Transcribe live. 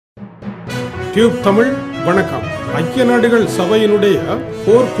TubeTamil வணக்கம். ஐக்கிய நாடுகள் சபையினுடைய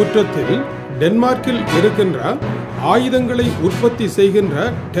போர் குற்றத்தில் டென்மார்க்கில் இருக்கின்ற ஆயுதங்களை உற்பத்தி செய்கின்ற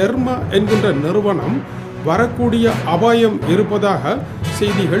டெர்மா என்கின்ற நிறுவனம் வரக்கூடிய அபாயம் இருப்பதாக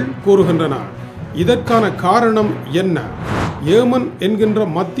செய்திகள் கூறுகின்றன. இதற்கான காரணம் என்ன? ஏமன் என்கின்ற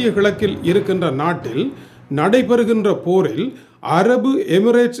மத்திய கிழக்கில் இருக்கின்ற நாட்டில் நடைபெறுகின்ற போரில் அரபு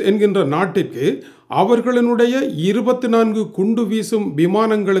எமிரேட்ஸ் என்கின்ற நாட்டிற்கு அவர்களுடைய 24 குண்டு வீசும்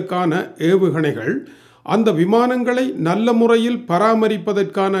விமானங்களுக்கான ஏவுகணைகள், அந்த விமானங்களை நல்ல முறையில்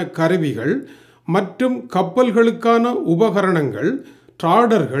பராமரிப்பதற்கான கருவிகள் மற்றும் கப்பல்களுக்கான உபகரணங்கள்,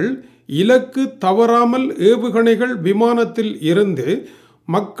 டிராடர்கள், இலக்கு தவறாமல் ஏவுகணைகள் விமானத்தில் இருந்து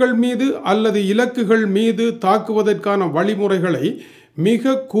மக்கள் மீது அல்லது இலக்குகள் மீது தாக்குவதற்கான வழிமுறைகளை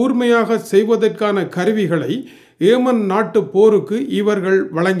மிக கூர்மையாக செய்வதற்கான கருவிகளை ஏமன் நாட்டு போருக்கு இவர்கள்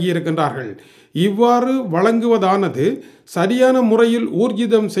வழங்கியிருக்கின்றார்கள். இவ்வாறு வழங்குவதானது சரியான முறையில்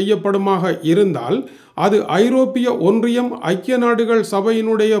ஊர்ஜிதம் செய்யப்படுமாக இருந்தால் அது ஐரோப்பிய ஒன்றியம் ஐக்கிய நாடுகள்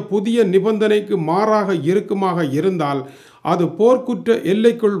சபையினுடைய புதிய நிபந்தனைக்கு மாறாக இருக்குமாக இருந்தால் அது போர்க்குற்ற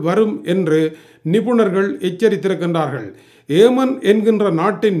எல்லைக்குள் வரும் என்று நிபுணர்கள் எச்சரித்திருக்கின்றார்கள். ஏமன் என்கின்ற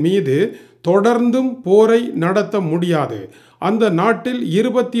நாட்டின் மீது தொடர்ந்தும் போரை நடத்த முடியாது. அந்த நாட்டில்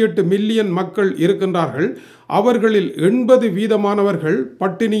 28 மில்லியன் மக்கள் இருக்கின்றார்கள். அவர்களில் 80%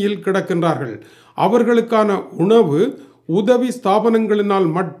 பட்டினியில் கிடக்கின்றார்கள். அவர்களுக்கான உணவு உதவி ஸ்தாபனங்களினால்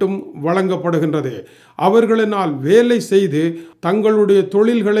மட்டும் வழங்கப்படுகின்றது. அவர்களினால் வேலை செய்து தங்களுடைய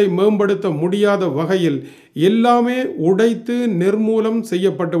தொழில்களை மேம்படுத்த முடியாத வகையில் எல்லாமே உடைத்து நிர்மூலம்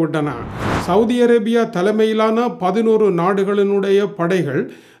செய்யப்பட்டுவிட்டன. சவுதி அரேபியா தலைமையிலான 11 நாடுகளினுடைய படைகள்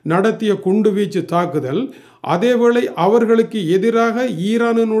நடத்திய குண்டுவீச்சு தாக்குதல், அதேவேளை அவர்களுக்கு எதிராக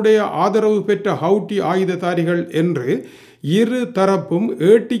ஈரானினுடைய ஆதரவு பெற்ற ஹவுட்டி ஆயுததாரிகள் என்று இரு தரப்பும்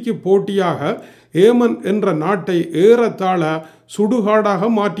ஏட்டிக்கு போட்டியாக ஏமன் என்ற நாட்டை ஏறத்தாழ சுடுகாடாக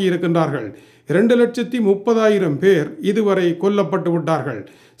மாற்றியிருக்கின்றார்கள். 2,30,000 பேர் இதுவரை கொல்லப்பட்டு விட்டார்கள்.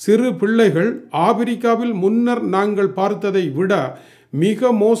 சிறு பிள்ளைகள் ஆப்பிரிக்காவில் முன்னர் நாங்கள் பார்த்ததை விட மிக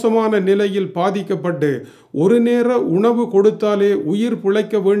மோசமான நிலையில் பாதிக்கப்பட்டு ஒரு நேர உணவு கொடுத்தாலே உயிர்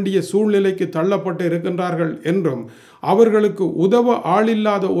பிழைக்க வேண்டிய சூழ்நிலைக்கு தள்ளப்பட்டு இருக்கின்றார்கள் என்றும் அவர்களுக்கு உதவ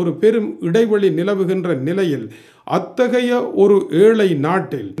ஆளில்லாத ஒரு பெரும் இடைவெளி நிலவுகின்ற நிலையில் அத்தகைய ஒரு ஏழை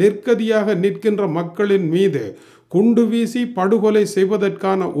நாட்டில் நிற்கதியாக நிற்கின்ற மக்களின் மீது குண்டு வீசி படுகொலை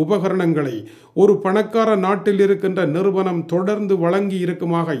செய்வதற்கான உபகரணங்களை ஒரு பணக்கார நாட்டில் இருக்கின்ற நிறுவனம் தொடர்ந்து வழங்கி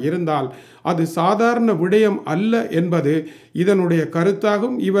இருக்குமாக இருந்தால் அது சாதாரண விடயம் அல்ல என்பது இதனுடைய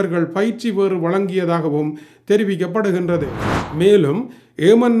கருத்தாகவும் இவர்கள் பயிற்சி வேறு வழங்கியதாகவும் தெரிவிக்கப்படுகின்றது. மேலும்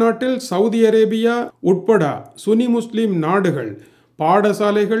ஏமன் நாட்டில் சவுதி அரேபியா உட்பட சுனி முஸ்லிம் நாடுகள்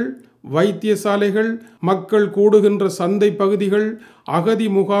பாடசாலைகள், வைத்தியசாலைகள், மக்கள் கூடுகின்ற சந்தை பகுதிகள், அகதி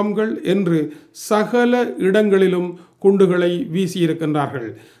முகாம்கள் என்று சகல இடங்களிலும் குண்டுகளை வீசியிருக்கின்றார்கள்.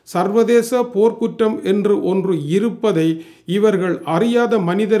 சர்வதேச போர்க்குற்றம் என்று ஒன்று இருப்பதை இவர்கள் அறியாத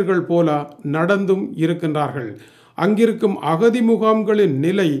மனிதர்கள் போல நடந்தும் இருக்கின்றார்கள். அங்கிருக்கும் அகதி முகாம்களின்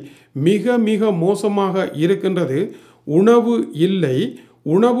நிலை மிக மிக மோசமாக இருக்கின்றது. உணவு இல்லை.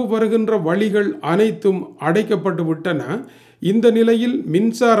 உணவு வருகின்ற வழிகள் அனைத்தும் அடைக்கப்பட்டு விட்டன. இந்த நிலையில்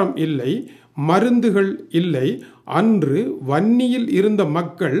மின்சாரம் இல்லை, மருந்துகள் இல்லை. அன்று வன்னியில் இருந்த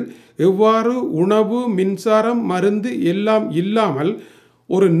மக்கள் எவ்வாறு உணவு, மின்சாரம், மருந்து எல்லாம் இல்லாமல்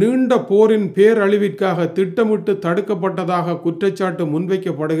ஒரு நீண்ட போரின் பேரழிவிற்காக திட்டமிட்டு தடுக்கப்பட்டதாக குற்றச்சாட்டு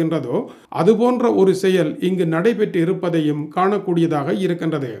முன்வைக்கப்படுகின்றதோ அதுபோன்ற ஒரு செயல் இங்கு நடைபெற்று இருப்பதையும் காணக்கூடியதாக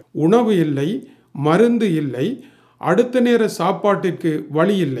இருக்கின்றது. உணவு இல்லை, மருந்து இல்லை, அடுத்த நேர சாப்பாட்டிற்கு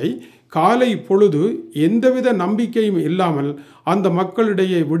வழி இல்லை. காலை பொழுது எந்தவித நம்பிக்கையும் இல்லாமல் அந்த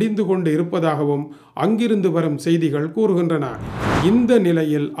மக்களிடையே விடிந்து கொண்டு இருப்பதாகவும் அங்கிருந்து வரும் செய்திகள் கூறுகின்றன. இந்த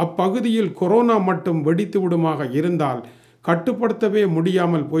நிலையில் அப்பகுதியில் கொரோனா மட்டும் வெடித்து விடுமாக இருந்தால் கட்டுப்படுத்தவே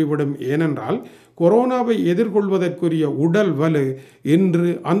முடியாமல் போய்விடும். ஏனென்றால் கொரோனாவை எதிர்கொள்வதற்குரிய உடல் வலு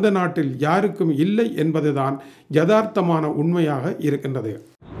இன்று அந்த நாட்டில் யாருக்கும் இல்லை என்பதுதான் யதார்த்தமான உண்மையாக இருக்கின்றது.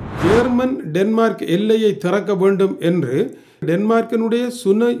 ஜெர்மன் டென்மார்க் எல்லையை திறக்க வேண்டும் என்று டென்மார்க்கினுடைய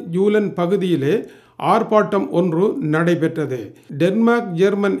சுனஜூலன் பகுதியிலே ஆர்ப்பாட்டம் ஒன்று நடைபெற்றது. டென்மார்க்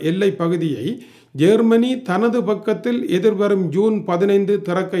ஜெர்மன் எல்லை பகுதியை ஜெர்மனி தனது பக்கத்தில் எதிர்வரும் ஜூன் 15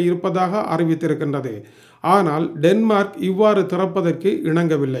 திறக்க இருப்பதாக அறிவித்திருக்கின்றது. ஆனால் டென்மார்க் இவ்வாறு திறப்பதற்கு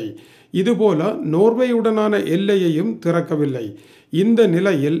இணங்கவில்லை. இதுபோல நோர்வேயுடனான எல்லையையும் திறக்கவில்லை. இந்த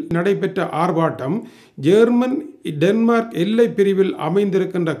நிலையில் நடைபெற்ற ஆர்ப்பாட்டம் ஜெர்மன் டென்மார்க் எல்லை பிரிவில்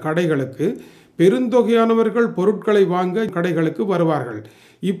அமைந்திருக்கின்ற கடைகளுக்கு பெருந்தொகையானவர்கள் பொருட்களை வாங்க கடைகளுக்கு வருவார்கள்.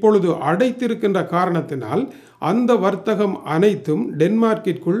 இப்பொழுது அடைத்திருக்கின்ற காரணத்தினால் அந்த வர்த்தகம் அனைத்தும்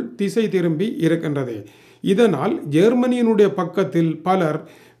டென்மார்க்கிற்குள் திசை திரும்பி இருக்கின்றது. இதனால் ஜெர்மனியினுடைய பக்கத்தில் பலர்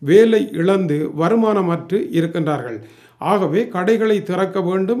வேலை இழந்து வருமானமற்று இருக்கின்றார்கள். ஆகவே கடைகளை திறக்க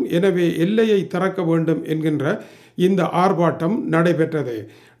வேண்டும், எனவே எல்லையை திறக்க வேண்டும் என்கின்ற இந்த ஆர்ப்பாட்டம் நடைபெற்றது.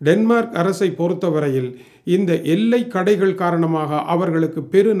 டென்மார்க் அரசை பொறுத்தவரையில் இந்த எல்லை கடைகள் காரணமாக அவர்களுக்கு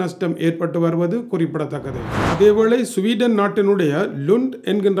பெரு நஷ்டம் ஏற்பட்டு வருவது குறிப்பிடத்தக்கது. அதேவேளை ஸ்வீடன் நாட்டினுடைய லுண்ட்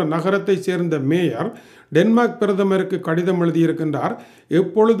என்கின்ற நகரத்தை சேர்ந்த மேயர் டென்மார்க் பிரதமருக்கு கடிதம் எழுதியிருக்கின்றார்.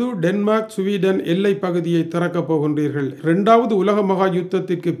 எப்பொழுது டென்மார்க் ஸ்வீடன் எல்லை பகுதியை திறக்கப் போகின்றீர்கள்? 2வது உலக மகா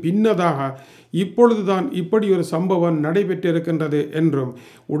யுத்தத்திற்கு பின்னதாக இப்பொழுதுதான் இப்படி ஒரு சம்பவம் நடைபெற்றிருக்கின்றது என்றும்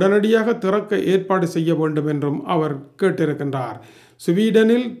உடனடியாக திறக்க ஏற்பாடு செய்ய வேண்டும் என்றும் அவர் கேட்டிருக்கின்றார்.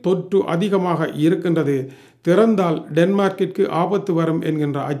 ஸ்வீடனில் தொற்று அதிகமாக இருக்கின்றது, திறந்தால் டென்மார்க்கிற்கு ஆபத்து வரும்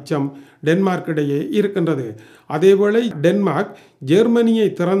என்கின்ற அச்சம் டென்மார்க்கிடையே இருக்கின்றது. அதேவேளை டென்மார்க் ஜெர்மனியை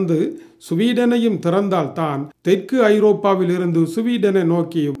திறந்து ஸ்வீடனையும் திறந்தால் தான் தெற்கு ஐரோப்பாவில் இருந்து ஸ்வீடனை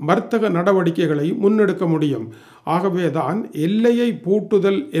நோக்கி வர்த்தக நடவடிக்கைகளை முன்னெடுக்க முடியும். ஆகவேதான் எல்லையை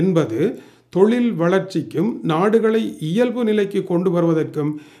பூட்டுதல் என்பது தொழில் வளர்ச்சிக்கும் நாடுகளை இயல்பு நிலைக்கு கொண்டு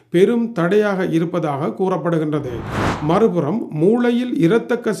வருவதற்கும் பெரும் தடையாக இருப்பதாக கூறப்படுகின்றது. மறுபுறம் மூளையில்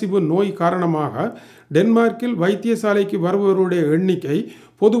இரத்த கசிவு நோய் காரணமாக டென்மார்க்கில் வைத்தியசாலைக்கு வருபவருடைய எண்ணிக்கை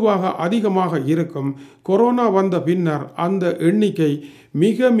பொதுவாக அதிகமாக இருக்கும். கொரோனா வந்த பின்னர் அந்த எண்ணிக்கை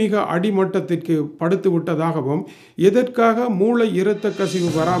மிக மிக அடிமட்டத்திற்கு படுத்து விட்டதாகவும் எதற்காக மூளை இரத்த கசிவு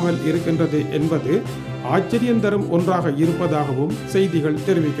வராமல் இருக்கின்றது என்பது ஆச்சரியம் தரும் ஒன்றாக இருப்பதாகவும் செய்திகள்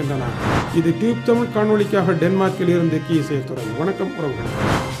தெரிவிக்கின்றன. இது டியூப் தமிழ் காணொளிக்காக டென்மார்க்கில் இருந்து கீசே துறை. வணக்கம்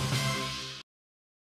உறவுகள்.